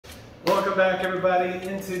Welcome back, everybody.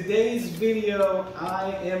 In today's video,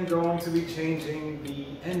 I am going to be changing the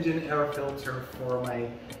engine air filter for my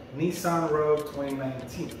Nissan Rogue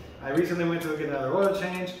 2019. I recently went to get another oil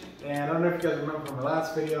change, and I don't know if you guys remember from my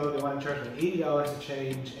last video, they wanted to charge me $80 to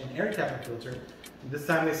change an air cabin filter. This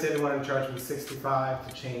time they said they wanted to charge me $65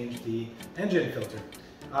 to change the engine filter.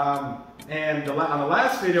 On the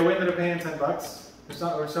last video, we ended up paying $10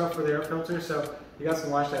 or so for the air filter, so you guys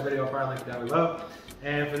can watch that video. I'll probably link it down below.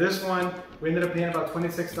 And for this one, we ended up paying about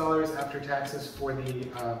 $26 after taxes for the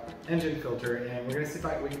engine filter, and we're gonna see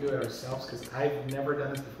if we can do it ourselves because I've never done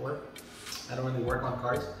this before. I don't really work on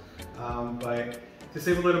cars, but to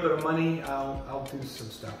save a little bit of money, I'll do some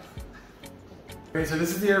stuff. Okay, so this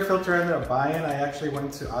is the air filter I ended up buying. I actually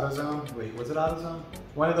went to AutoZone. Wait, was it AutoZone?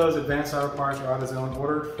 One of those advanced auto parts or AutoZone,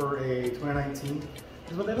 ordered for a 2019. This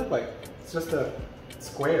is what they look like. It's just a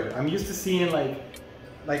square. I'm used to seeing like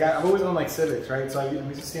I've always owned like Civics, right? So I'm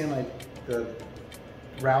used to seeing like the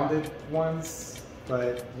rounded ones,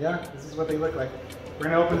 but yeah, this is what they look like. We're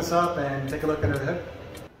gonna open this up and take a look under the hood.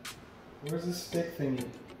 Where's the stick thingy?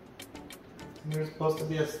 There's supposed to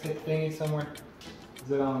be a stick thingy somewhere.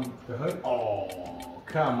 Is it on the hood? Oh,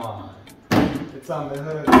 come on. It's on the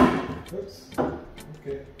hood. Oops.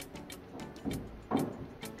 Okay.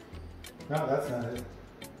 No, that's not it.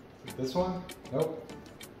 Is it this one? Nope.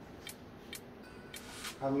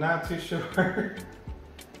 I'm not too sure.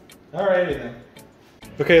 Alrighty then.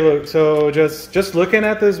 Okay, look. So just looking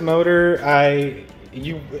at this motor, I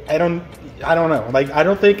don't know. Like, I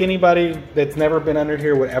don't think anybody that's never been under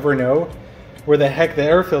here would ever know where the heck the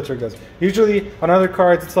air filter goes. Usually on other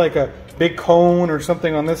cars, it's like a big cone or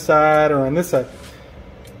something on this side or on this side.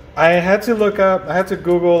 I had to look up. I had to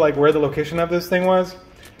Google like where the location of this thing was.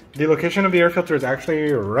 The location of the air filter is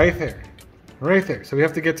actually right there, right there. So we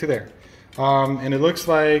have to get to there. And it looks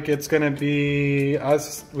like it's gonna be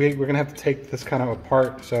us. We're gonna have to take this kind of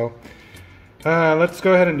apart. So let's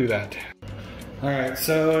go ahead and do that. All right.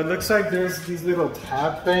 So it looks like there's these little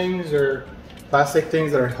tab things or plastic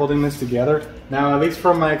things that are holding this together. Now, at least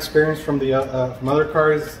from my experience from the from other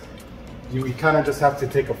cars, you kind of just have to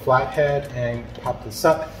take a flathead and pop this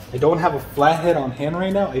up. I don't have a flathead on hand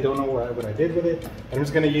right now. I don't know what I did with it. I'm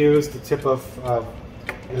just gonna use the tip of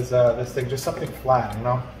this thing, just something flat, you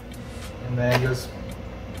know. And then just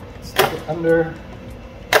stick it under.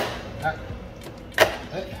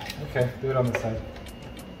 Okay, do it on the side.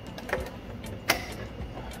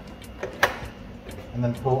 And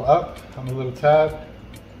then pull up on the little tab.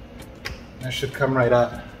 And it should come right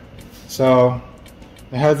up. So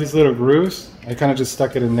it has these little grooves. I kind of just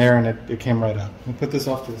stuck it in there and it came right up. We'll put this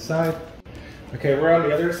off to the side. Okay, we're on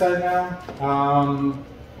the other side now.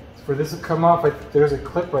 For this to come off, there's a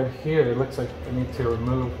clip right here. It looks like I need to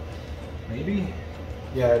remove. Maybe?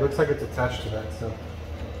 Yeah, it looks like it's attached to that, so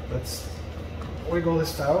let's wiggle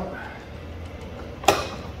this out.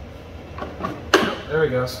 There he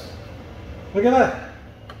goes. Look at that.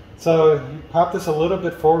 So you pop this a little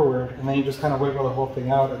bit forward and then you just kind of wiggle the whole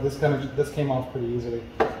thing out. This came off pretty easily.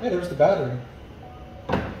 Hey, there's the battery.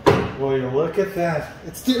 Well, you look at that.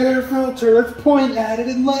 It's the air filter. Let's point at it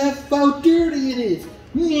and laugh how dirty it is.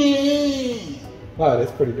 Yeah. Wow, it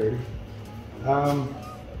is pretty dirty.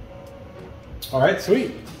 All right,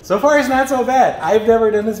 sweet. So far, it's not so bad. I've never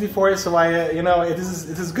done this before, so this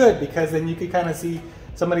is good because then you can kind of see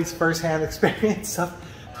somebody's first-hand experience of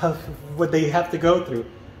what they have to go through.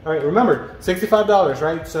 All right, remember, $65,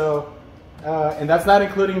 right? So, and that's not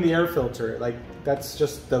including the air filter. Like, that's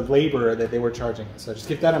just the labor that they were charging. So just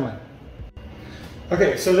keep that in mind.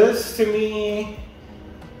 Okay, so this, to me,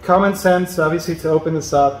 common sense, obviously, to open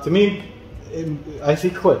this up. To me, I see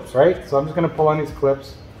clips, right? So I'm just gonna pull on these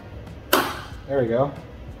clips. There we go.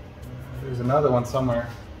 There's another one somewhere.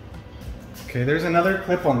 Okay, there's another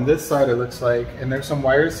clip on this side, it looks like. And there's some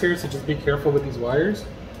wires here, so just be careful with these wires.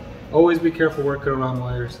 Always be careful working around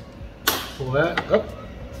wires. Pull that. Oh,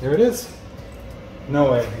 there it is.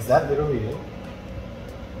 No way. Is that literally it?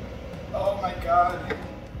 Oh my God.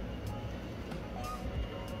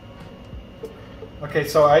 Okay,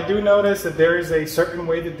 so I do notice that there is a certain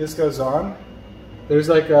way that this goes on. There's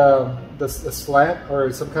like a slant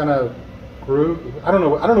or some kind of groove. I don't know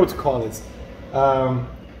what to call this.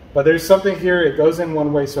 But there's something here. It goes in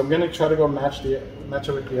one way, so I'm gonna try to go match it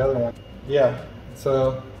with the other one. Yeah.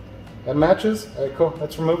 So that matches. All right, cool.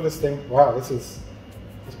 Let's remove this thing. Wow, this is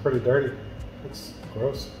pretty dirty. Looks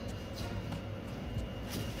gross.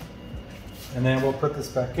 And then we'll put this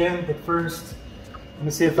back in. But first, let me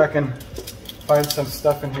see if I can find some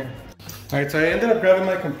stuff in here. All right, so I ended up grabbing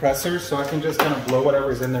my compressor so I can just kind of blow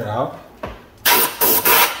whatever's in there out.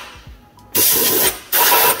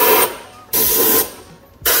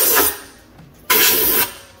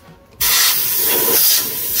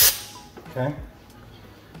 Okay.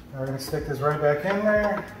 Now we're gonna stick this right back in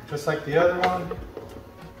there, just like the other one.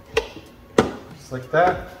 Just like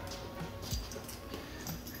that.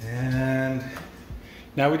 And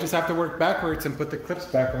now we just have to work backwards and put the clips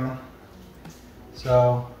back on.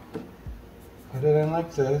 So put it in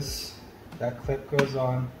like this. That clip goes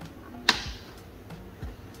on.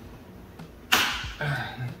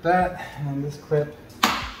 Like that. And then this clip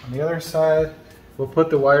on the other side. We'll put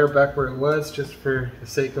the wire back where it was just for the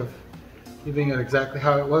sake of keeping it exactly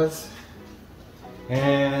how it was.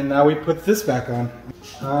 And now we put this back on.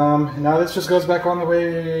 Now this just goes back on the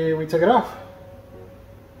way we took it off.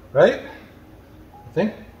 Right? I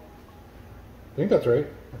think that's right.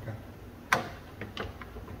 Okay.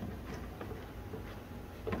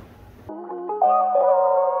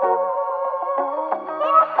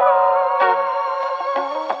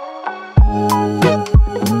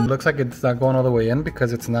 Looks like it's not going all the way in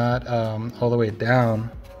because it's not all the way down.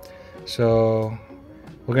 So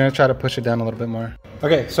we're gonna try to push it down a little bit more.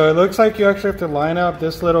 Okay, so it looks like you actually have to line up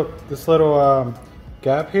this little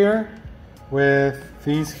gap here with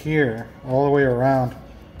these here all the way around.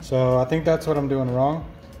 So I think that's what I'm doing wrong.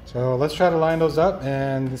 So let's try to line those up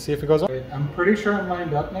and see if it goes up. I'm pretty sure I'm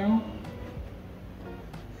lined up now.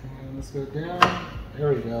 And let's go down.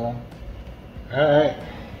 There we go. All right,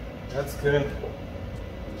 that's good.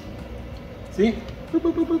 See? Boop,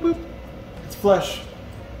 boop, boop, boop, boop. It's flush.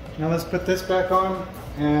 Now let's put this back on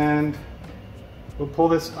and we'll pull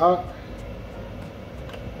this up.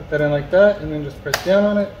 Put that in like that and then just press down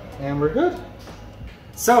on it and we're good.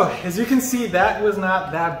 So as you can see, that was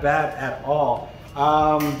not that bad at all.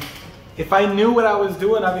 If I knew what I was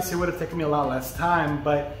doing, obviously it would have taken me a lot less time,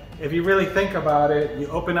 but if you really think about it, you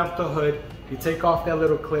open up the hood, you take off that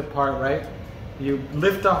little clip part, right? You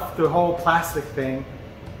lift off the whole plastic thing,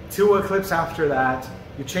 2 clips after that,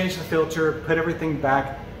 you change the filter, put everything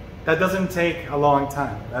back. That doesn't take a long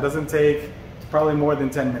time. That doesn't take probably more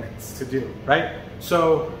than 10 minutes to do, right?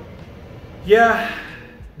 So yeah,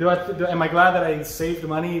 am I glad that I saved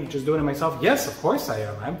money just doing it myself? Yes, of course I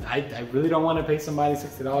am. I really don't want to pay somebody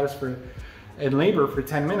 $60 in labor for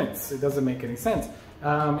 10 minutes. It doesn't make any sense.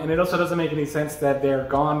 And it also doesn't make any sense that they're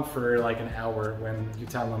gone for like an hour when you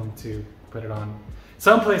tell them to put it on.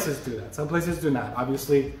 Some places do that, some places do not.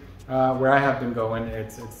 Obviously, where I have been going,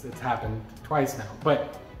 it's happened twice now.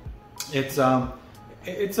 But it's a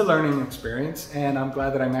learning experience, and I'm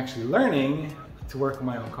glad that I'm actually learning to work on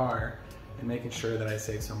my own car and making sure that I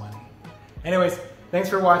save some money. Anyways, thanks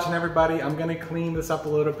for watching, everybody. I'm gonna clean this up a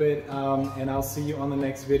little bit, and I'll see you on the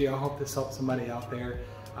next video. I hope this helps somebody out there.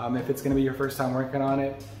 If it's gonna be your first time working on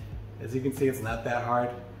it, as you can see, it's not that hard.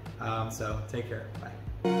 So take care, bye.